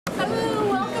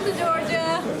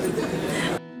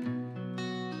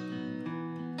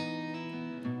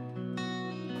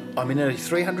I'm in a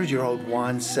 300-year-old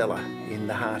wine cellar in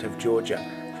the heart of Georgia,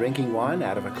 drinking wine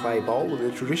out of a clay bowl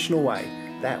the traditional way.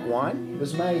 That wine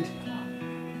was made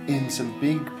in some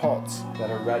big pots that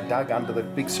are dug under the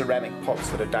big ceramic pots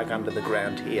that are dug under the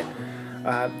ground here.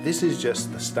 This is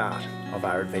just the start of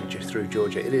our adventure through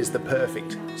Georgia. It is the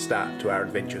perfect start to our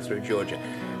adventure through Georgia.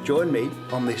 Join me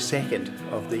on the second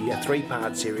of the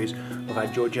three-part series of our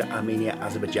Georgia, Armenia,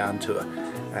 Azerbaijan tour,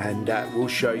 and we'll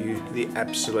show you the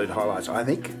absolute highlights. I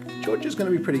think Georgia's going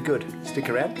to be pretty good. Stick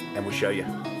around and we'll show you.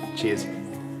 Cheers.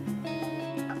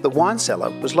 The wine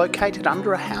cellar was located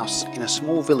under a house in a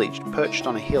small village perched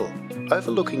on a hill,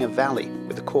 overlooking a valley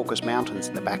with the Caucasus Mountains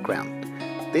in the background.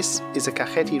 This is the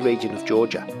Kakheti region of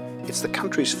Georgia. It's the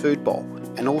country's food bowl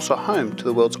and also home to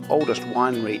the world's oldest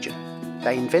wine region.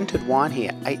 They invented wine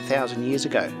here 8,000 years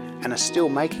ago and are still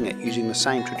making it using the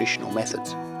same traditional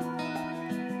methods.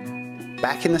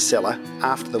 Back in the cellar,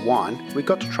 after the wine, we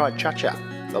got to try chacha,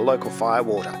 the local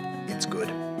firewater. It's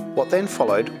good. What then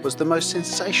followed was the most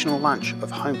sensational lunch of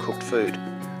home-cooked food.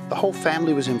 The whole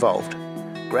family was involved.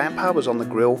 Grandpa was on the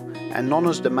grill and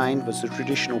Nonna's domain was the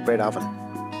traditional bread oven.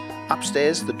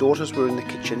 Upstairs, the daughters were in the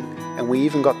kitchen and we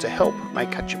even got to help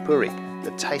make khachapuri,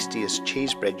 the tastiest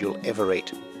cheese bread you'll ever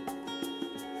eat.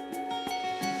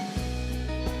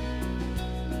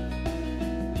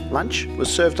 Lunch was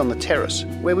served on the terrace,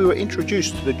 where we were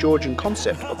introduced to the Georgian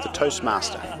concept of the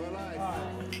Toastmaster.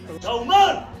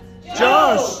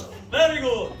 Josh! Very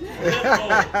good!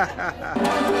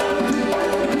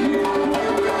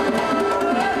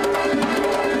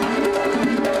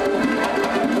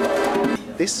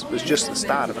 This was just the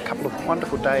start of a couple of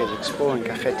wonderful days exploring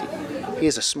Kakheti.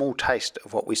 Here's a small taste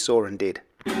of what we saw and did.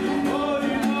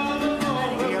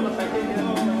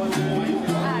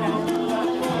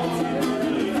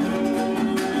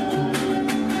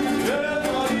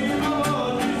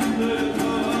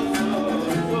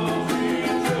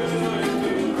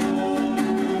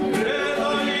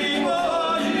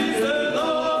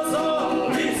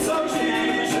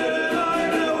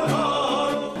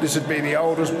 This would be the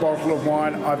oldest bottle of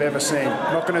wine I've ever seen.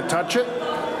 Not going to touch it.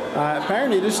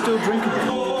 Apparently it is still drinkable.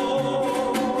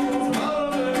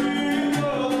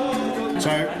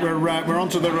 So we're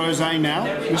onto the rosé now.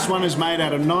 This one is made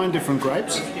out of 9 different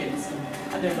grapes.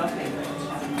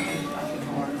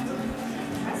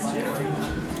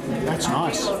 That's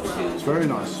nice. It's very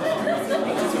nice.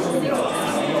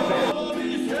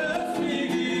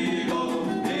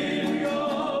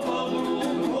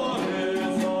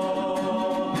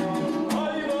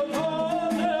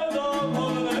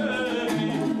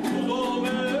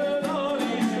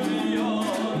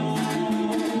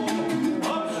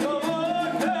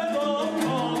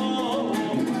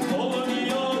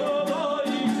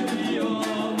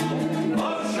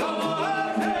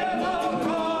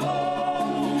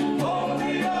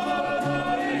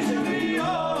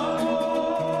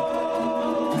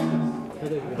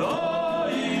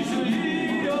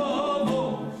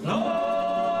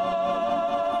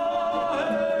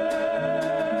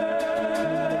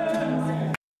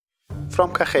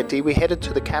 From Kakheti we headed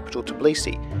to the capital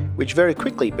Tbilisi, which very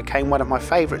quickly became one of my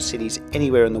favourite cities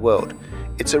anywhere in the world.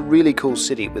 It's a really cool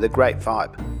city with a great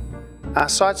vibe. Our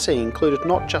sightseeing included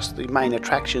not just the main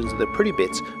attractions and the pretty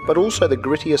bits, but also the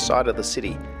grittier side of the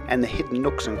city and the hidden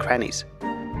nooks and crannies.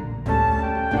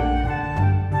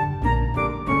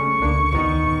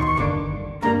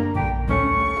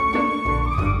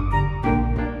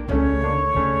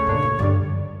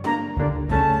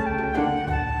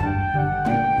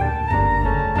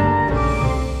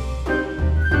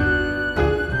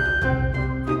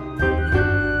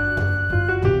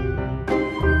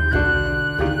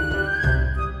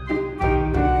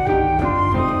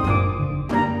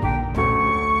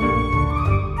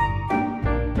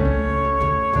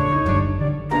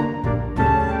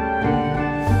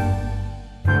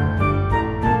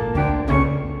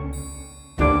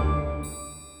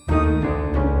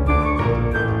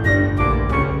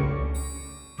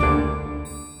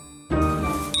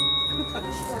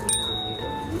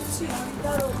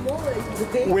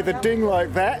 With a ding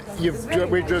like that,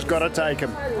 we've just got to take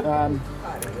them.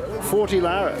 40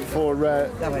 lira for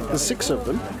the 6 of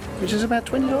them, which is about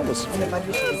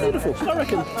 $20. Beautiful, I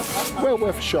reckon. Well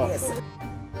worth a shot.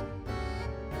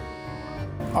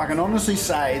 I can honestly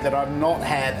say that I've not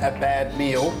had a bad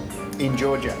meal in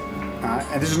Georgia.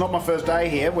 And this is not my first day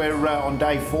here. We're on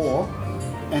day 4,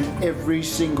 and every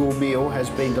single meal has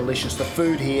been delicious. The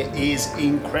food here is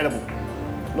incredible.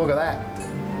 Look at that.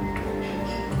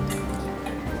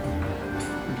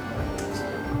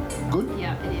 Good?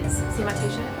 Yeah, it is. See my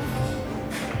t-shirt?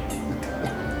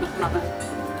 Love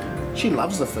it. She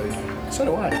loves the food. So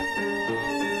do I.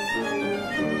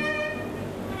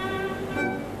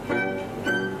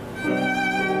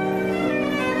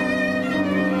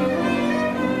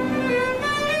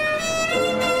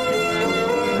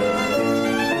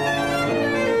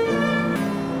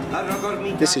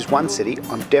 This is one city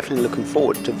I'm definitely looking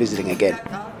forward to visiting again.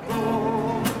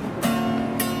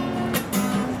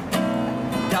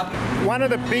 One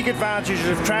of the big advantages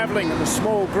of travelling in a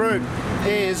small group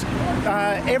is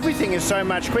everything is so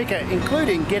much quicker,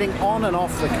 including getting on and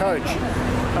off the coach.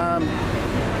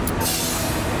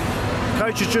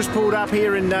 Coach has just pulled up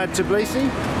here in Tbilisi.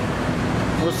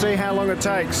 We'll see how long it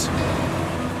takes.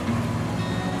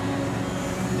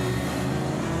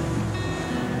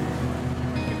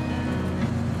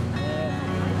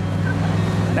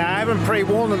 Now, I haven't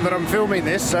pre-warned them that I'm filming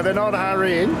this, so they're not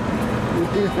hurrying.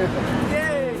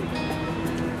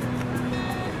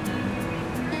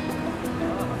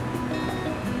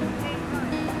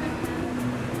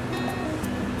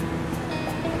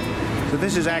 So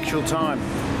this is actual time.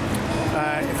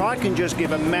 If I can just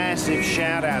give a massive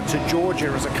shout out to Georgia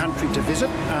as a country to visit.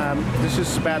 This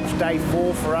is about day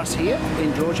 4 for us here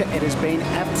in Georgia. It has been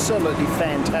absolutely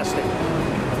fantastic.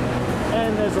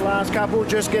 And there's the last couple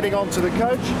just getting onto the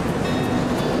coach.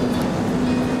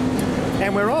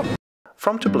 And we're off.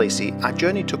 From Tbilisi, our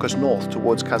journey took us north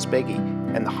towards Kazbegi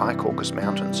and the high Caucasus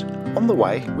Mountains. On the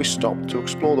way, we stopped to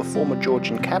explore the former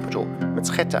Georgian capital,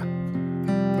 Kakheti.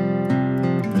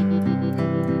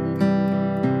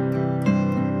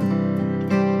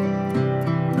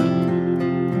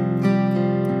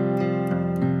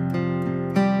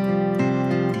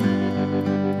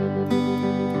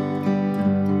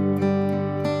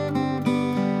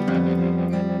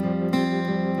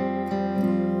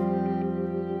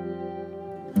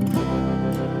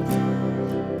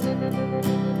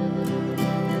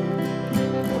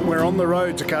 We're on the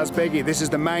road to Kazbegi. This is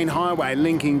the main highway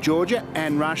linking Georgia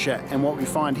and Russia, and what we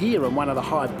find here on one of the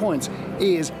high points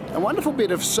is a wonderful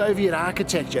bit of Soviet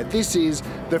architecture. This is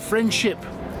the friendship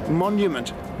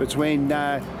monument between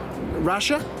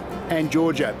Russia and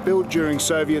Georgia, built during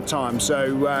Soviet times,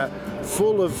 so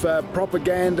full of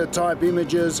propaganda type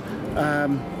images,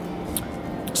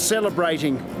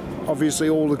 celebrating obviously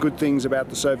all the good things about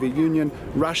the Soviet Union,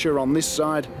 Russia on this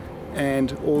side,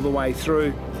 and all the way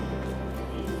through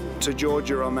to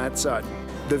Georgia on that side.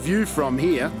 The view from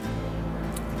here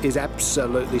is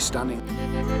absolutely stunning.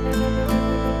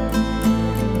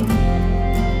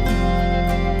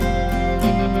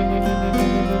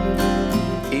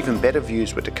 Even better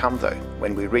views were to come though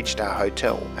when we reached our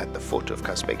hotel at the foot of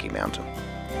Kazbegi Mountain.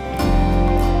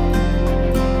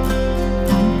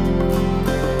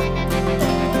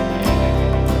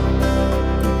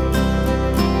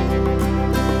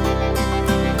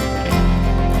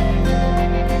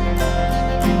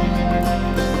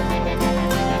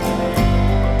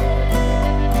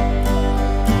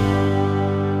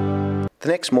 The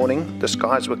next morning, the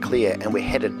skies were clear and we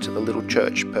headed to the little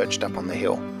church perched up on the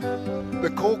hill.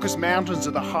 The Caucasus Mountains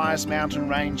are the highest mountain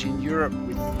range in Europe,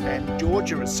 and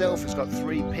Georgia itself has got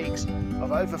 3 peaks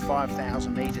of over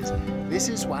 5,000 metres. This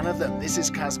is one of them. This is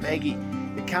Kazbegi.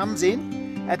 It comes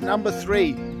in at number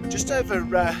 3, just over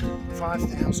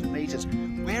 5,000 metres.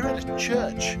 We're at a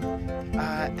church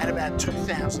at about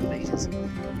 2,000 metres.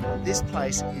 This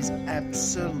place is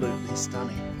absolutely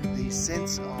stunning. The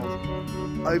sense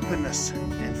of openness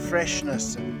and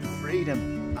freshness and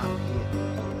freedom up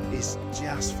here is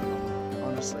just phenomenal.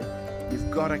 Honestly, you've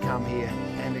got to come here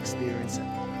and experience it.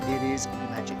 It is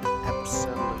magic,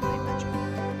 absolutely magic.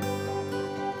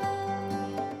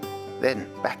 Then,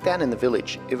 back down in the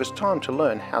village, it was time to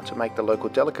learn how to make the local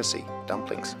delicacy,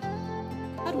 dumplings.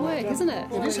 Hard work, isn't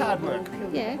it? It is hard work.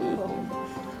 Yeah.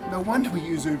 No wonder we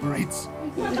use Uber Eats.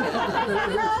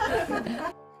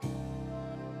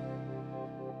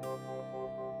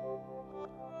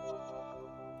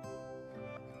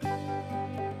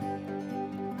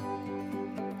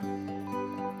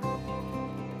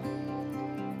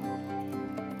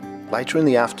 Later in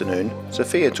the afternoon,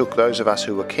 Sophia took those of us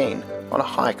who were keen on a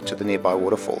hike to the nearby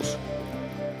waterfalls.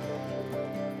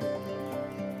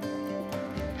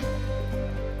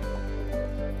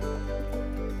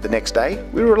 The next day,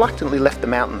 we reluctantly left the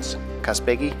mountains.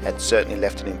 Kazbegi had certainly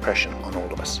left an impression on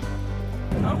all of us.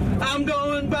 I'm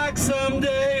going back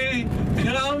someday.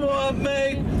 Come on,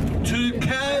 mate, to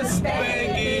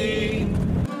Kazbegi.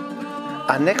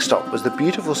 Our next stop was the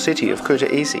beautiful city of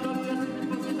Kakheti.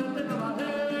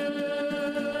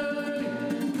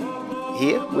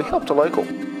 Here, we helped a local.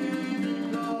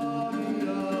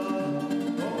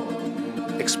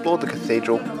 Explored the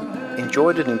cathedral,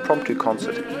 enjoyed an impromptu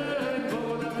concert,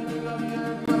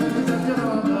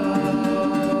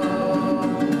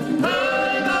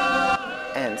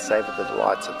 and savoured the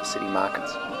delights of the city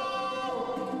markets.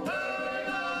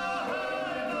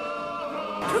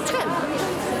 What's it?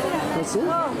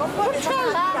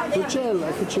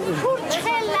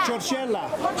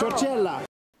 Torcella.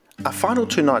 Our final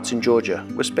 2 nights in Georgia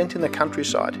were spent in the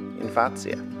countryside in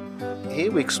Vatsia.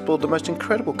 Here we explored the most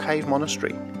incredible cave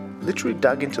monastery. Literally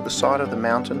dug into the side of the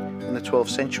mountain in the 12th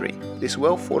century, this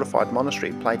well-fortified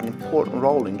monastery played an important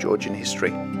role in Georgian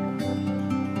history.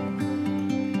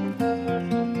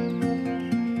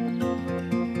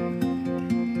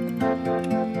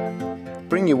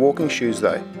 Bring your walking shoes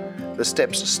though. The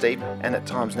steps are steep and at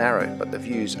times narrow, but the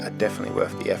views are definitely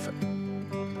worth the effort.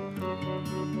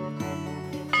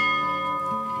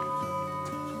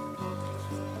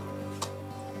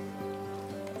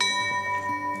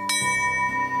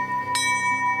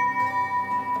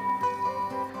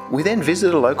 We then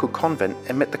visited a local convent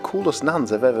and met the coolest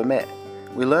nuns I've ever met.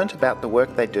 We learnt about the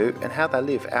work they do and how they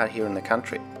live out here in the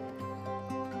country.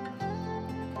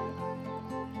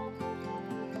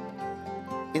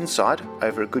 Inside,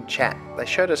 over a good chat, they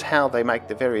showed us how they make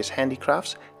the various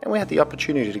handicrafts, and we had the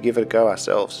opportunity to give it a go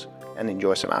ourselves and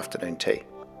enjoy some afternoon tea.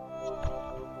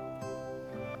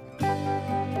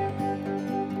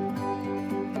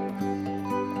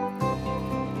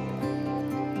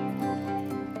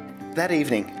 That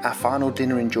evening, our final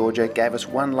dinner in Georgia gave us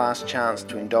one last chance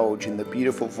to indulge in the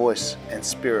beautiful voice and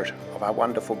spirit of our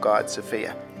wonderful guide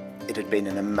Sophia. It had been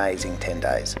an amazing 10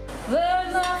 days.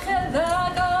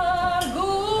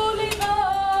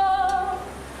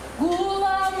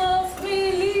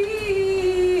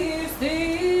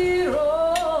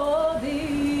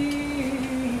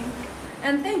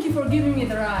 And thank you for giving me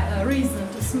the reason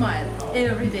to smile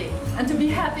every day and to be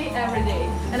happy every day.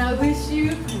 And I wish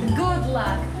you good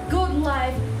luck, good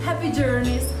life, happy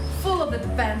journeys, full of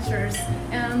adventures,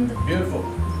 and Beautiful.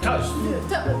 Toast.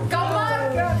 Come on!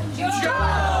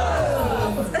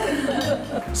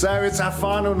 So it's our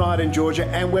final night in Georgia,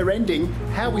 and we're ending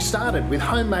how we started, with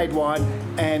homemade wine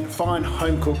and fine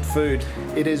home-cooked food.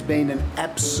 It has been an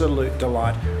absolute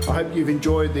delight. I hope you've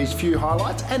enjoyed these few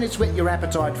highlights and it's whet your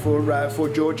appetite for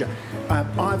Georgia.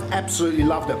 I've absolutely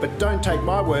loved it, but don't take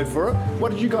my word for it.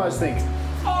 What did you guys think?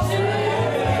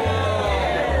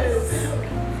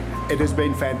 It has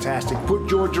been fantastic. Put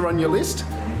Georgia on your list.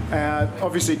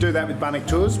 Obviously do that with Bunnik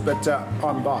Tours, but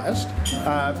I'm biased.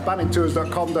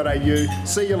 bunniktours.com.au.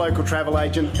 See your local travel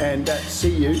agent, and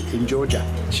see you in Georgia.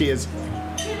 Cheers.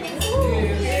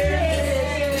 Cheers.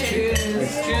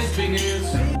 Cheers,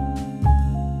 fingers.